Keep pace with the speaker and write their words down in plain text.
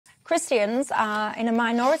Christians are in a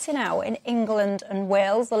minority now in England and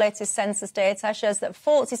Wales. The latest census data shows that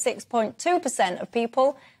 46.2% of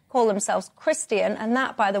people call themselves Christian, and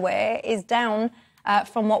that, by the way, is down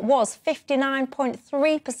from what was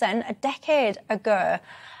 59.3% a decade ago.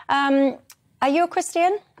 Are you a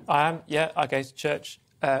Christian? I am, yeah. I go to church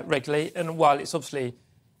regularly, and while it's obviously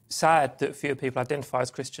sad that fewer people identify as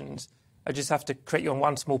Christians, I just have to correct you on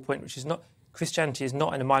one small point, which is not Christianity is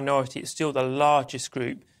not in a minority. It's still the largest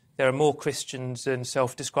group. There are more Christians than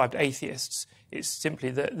self-described atheists. It's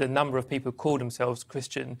simply that the number of people who call themselves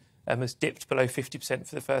Christian has dipped below 50%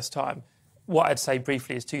 for the first time. What I'd say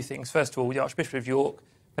briefly is two things. First of all, the Archbishop of York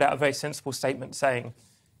put out a very sensible statement saying,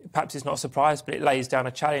 perhaps it's not a surprise, but it lays down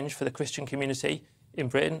a challenge for the Christian community in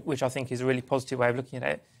Britain, which I think is a really positive way of looking at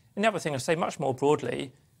it. And the other thing I'd say much more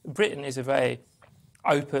broadly, Britain is a very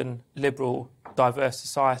open, liberal, diverse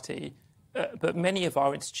society, but many of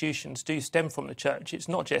our institutions do stem from the church. It's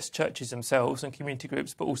not just churches themselves and community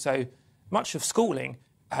groups, but also much of schooling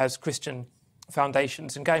has Christian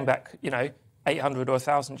foundations. And going back, 800 or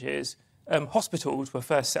 1,000 years, hospitals were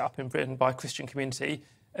first set up in Britain by a Christian community.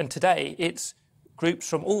 And today it's groups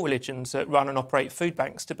from all religions that run and operate food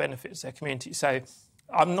banks to benefit their community. So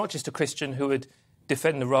I'm not just a Christian who would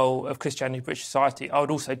defend the role of Christianity in British society. I would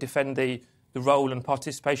also defend the role and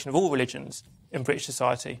participation of all religions in British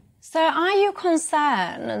society. So are you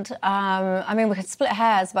concerned, we could split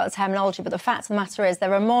hairs about the terminology, but the fact of the matter is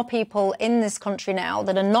there are more people in this country now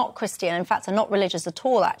that are not Christian, in fact are not religious at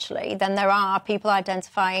all actually, than there are people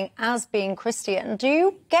identifying as being Christian. Do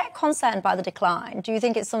you get concerned by the decline? Do you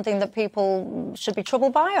think it's something that people should be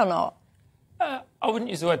troubled by or not? I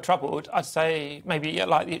wouldn't use the word troubled. I'd say maybe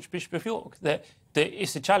like the Archbishop of York, that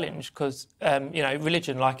it's a challenge because,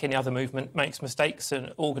 religion, like any other movement, makes mistakes,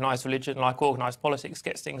 and organised religion, like organised politics,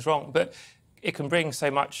 gets things wrong. But it can bring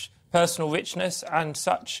so much personal richness and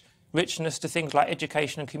such richness to things like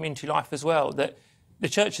education and community life as well, that the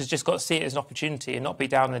church has just got to see it as an opportunity and not be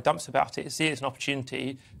down in the dumps about it. See it as an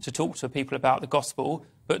opportunity to talk to people about the gospel,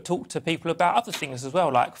 but talk to people about other things as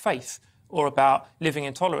well, like faith, or about living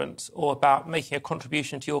in tolerance, or about making a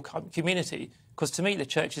contribution to your community. Because to me, the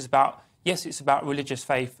church is about, yes, it's about religious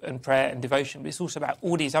faith and prayer and devotion, but it's also about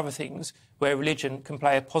all these other things where religion can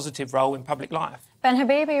play a positive role in public life. Ben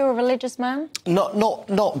Habib, are you a religious man?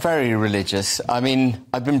 Not very religious. I mean,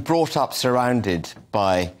 I've been brought up surrounded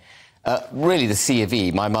by, really, the C of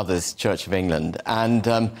E, my mother's Church of England, and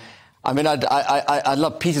I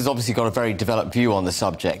love... Peter's obviously got a very developed view on the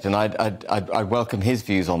subject, and I welcome his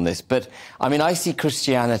views on this. But, I see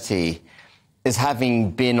Christianity as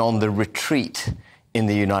having been on the retreat in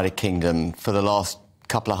the United Kingdom for the last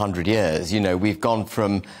couple of hundred years. We've gone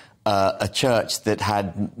from a church that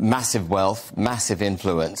had massive wealth, massive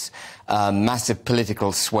influence, massive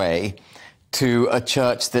political sway, to a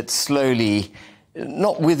church that slowly...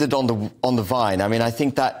 not withered on the vine. I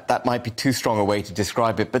think that might be too strong a way to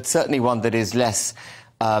describe it, but certainly one that is less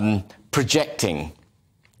projecting.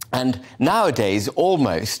 And nowadays,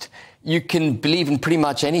 almost, you can believe in pretty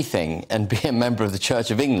much anything and be a member of the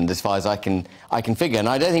Church of England, as far as I can figure. And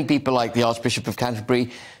I don't think people like the Archbishop of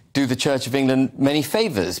Canterbury do the Church of England many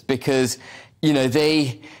favours, because,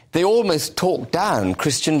 they almost talk down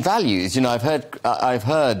Christian values. I've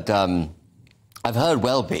heard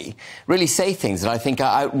Welby really say things that I think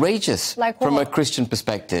are outrageous from a Christian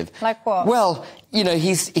perspective. Like what? Well,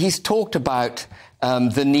 he's talked about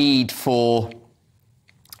the need for,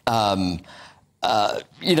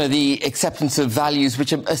 the acceptance of values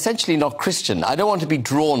which are essentially not Christian. I don't want to be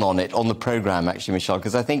drawn on it on the programme, actually, Michelle,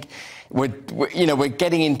 because I think we're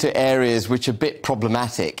getting into areas which are a bit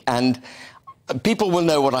problematic, and people will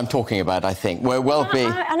know what I'm talking about, I think, where Welby...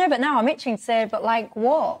 I know, but now I'm itching to say, but like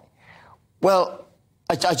what? Well,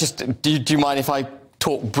 do you mind if I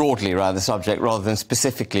talk broadly around the subject rather than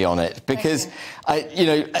specifically on it? Because,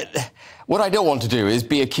 what I don't want to do is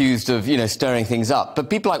be accused of, stirring things up. But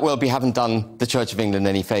people like Welby haven't done the Church of England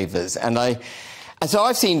any favours. And so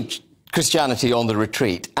I've seen Christianity on the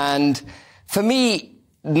retreat. And for me,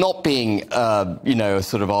 not being, a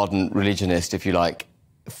sort of ardent religionist, if you like,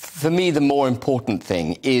 for me, the more important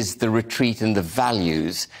thing is the retreat and the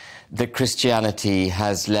values that Christianity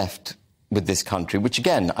has left with this country, which,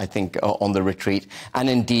 again, I think are on the retreat and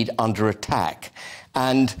indeed under attack.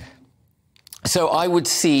 And so I would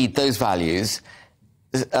see those values,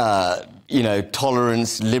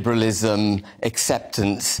 tolerance, liberalism,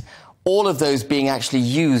 acceptance, all of those being actually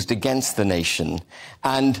used against the nation.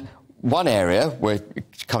 And one area, where,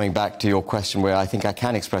 coming back to your question, where I think I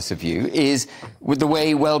can express a view, is with the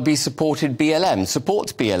way Welby supports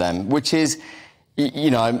BLM, which is,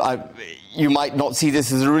 you might not see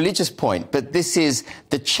this as a religious point, but this is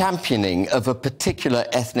the championing of a particular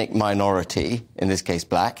ethnic minority, in this case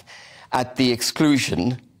black, at the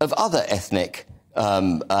exclusion of other ethnic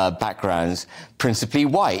backgrounds, principally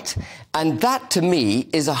white. And that, to me,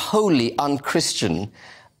 is a wholly un-Christian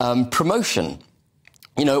promotion.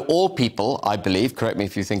 You know, all people, I believe, correct me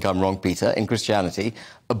if you think I'm wrong, Peter, in Christianity,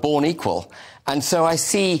 are born equal. And so I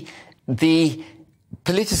see the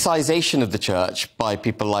politicisation of the church by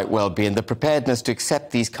people like Welby and the preparedness to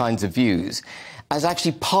accept these kinds of views as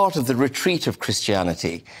actually part of the retreat of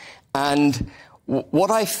Christianity. And what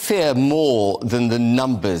I fear more than the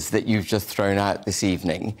numbers that you've just thrown out this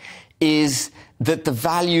evening is that the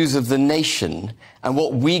values of the nation and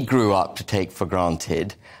what we grew up to take for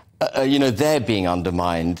granted, they're being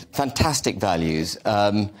undermined. Fantastic values.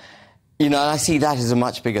 I see that as a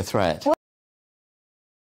much bigger threat.